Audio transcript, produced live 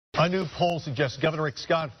A new poll suggests Governor Rick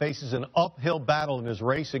Scott faces an uphill battle in his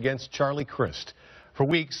race against Charlie Crist. For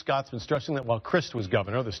weeks, Scott's been stressing that while Crist was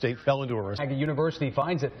governor, the state fell into a recession. The university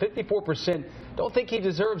finds that 54% don't think he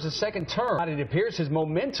deserves a second term. It appears his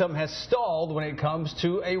momentum has stalled when it comes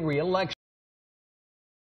to a re-election.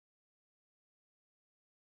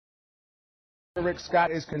 Rick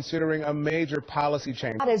Scott is considering a major policy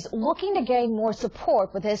change. Scott is looking to gain more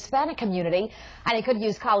support with the Hispanic community, and he could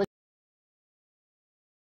use college.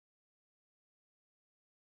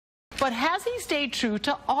 But has he stayed true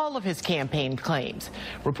to all of his campaign claims?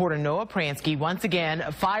 Reporter Noah Pransky once again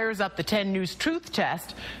fires up the 10 News Truth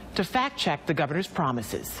Test to fact-check the governor's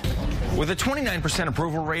promises. With a 29%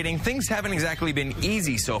 approval rating, things haven't exactly been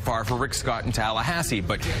easy so far for Rick Scott in Tallahassee,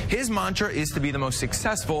 but his mantra is to be the most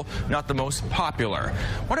successful, not the most popular.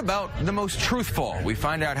 What about the most truthful? We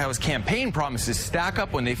find out how his campaign promises stack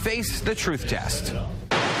up when they face the truth test.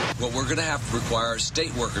 What we're going to have to require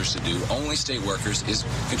state workers to do, only state workers, is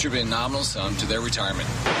contribute a nominal sum to their retirement.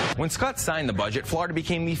 When Scott signed the budget, Florida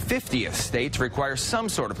became the 50th state to require some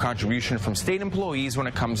sort of contribution from state employees when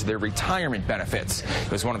it comes to their retirement benefits.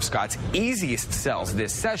 It was one of Scott's easiest sells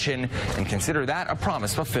this session, and consider that a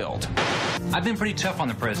promise fulfilled. I've been pretty tough on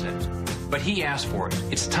the president, but he asked for it.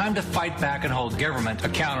 It's time to fight back and hold government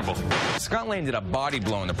accountable. Scott landed a body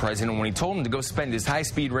blow on the president when he told him to go spend his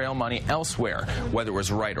high-speed rail money elsewhere. Whether it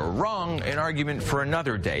was right or wrong, an argument for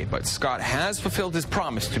another day, but Scott has fulfilled his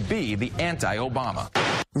promise to be the anti-Obama.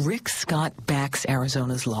 Rick Scott backs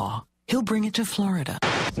Arizona's law. He'll bring it to Florida.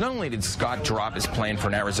 Not only did Scott drop his plan for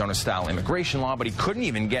an Arizona-style immigration law, but he couldn't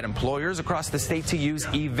even get employers across the state to use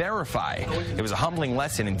E-Verify. It was a humbling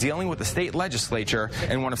lesson in dealing with the state legislature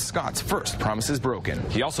and one of Scott's first promises broken.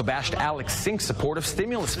 He also bashed Alex Sink's support of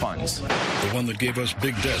stimulus funds. The one that gave us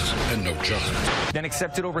big debts and no jobs. Then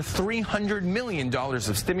accepted over $300 million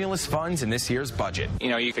of stimulus funds in this year's budget. You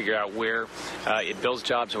know, you figure out where it builds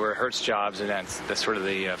jobs and where it hurts jobs, and that's sort of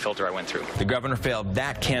the filter I went through. The governor failed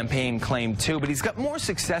that campaign claim too, but he's got more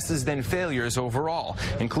successes than failures overall,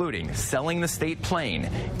 including selling the state plane,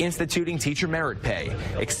 instituting teacher merit pay,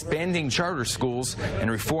 expanding charter schools, and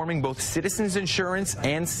reforming both citizens insurance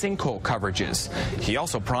and sinkhole coverages. He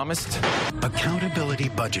also promised accountability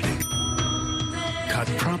budgeting, cut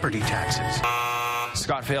property taxes.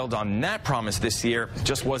 Scott failed on that promise this year.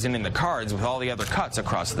 Just wasn't in the cards with all the other cuts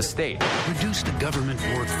across the state. Reduce the government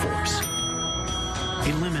workforce.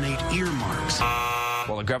 Eliminate earmarks.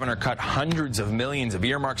 While the governor cut hundreds of millions of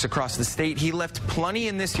earmarks across the state, he left plenty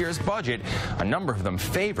in this year's budget. A number of them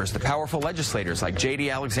favors the powerful legislators like J.D.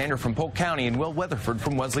 Alexander from Polk County and Will Weatherford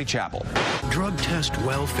from Wesley Chapel. Drug test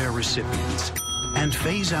welfare recipients and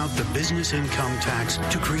phase out the business income tax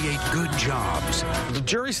to create good jobs. The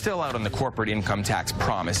jury's still out on the corporate income tax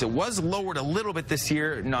promise. It was lowered a little bit this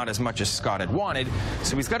year, not as much as Scott had wanted,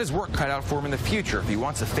 so he's got his work cut out for him in the future if he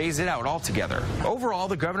wants to phase it out altogether. Overall,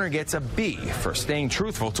 the governor gets a B for staying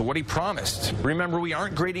truthful to what he promised. Remember, we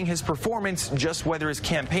aren't grading his performance, just whether his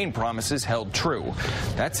campaign promises held true.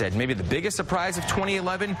 That said, maybe the biggest surprise of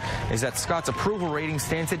 2011 is that Scott's approval rating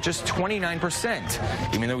stands at just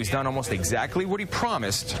 29%, even though he's done almost exactly what he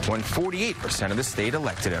promised when 48% of the state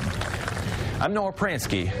elected him. I'm Noah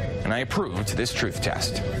Pransky, and I approved this truth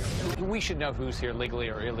test. We should know who's here legally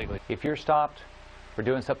or illegally. If you're stopped for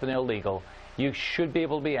doing something illegal, you should be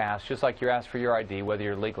able to be asked, just like you're asked for your ID, whether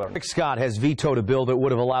you're legal or not. Rick Scott has vetoed a bill that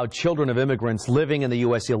would have allowed children of immigrants living in the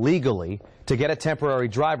U.S. illegally to get a temporary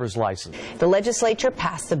driver's license. The legislature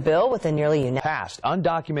passed the bill with a nearly unanimous. Passed.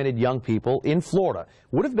 Undocumented young people in Florida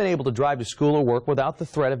would have been able to drive to school or work without the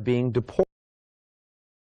threat of being deported.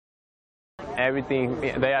 Everything,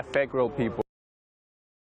 they affect real people.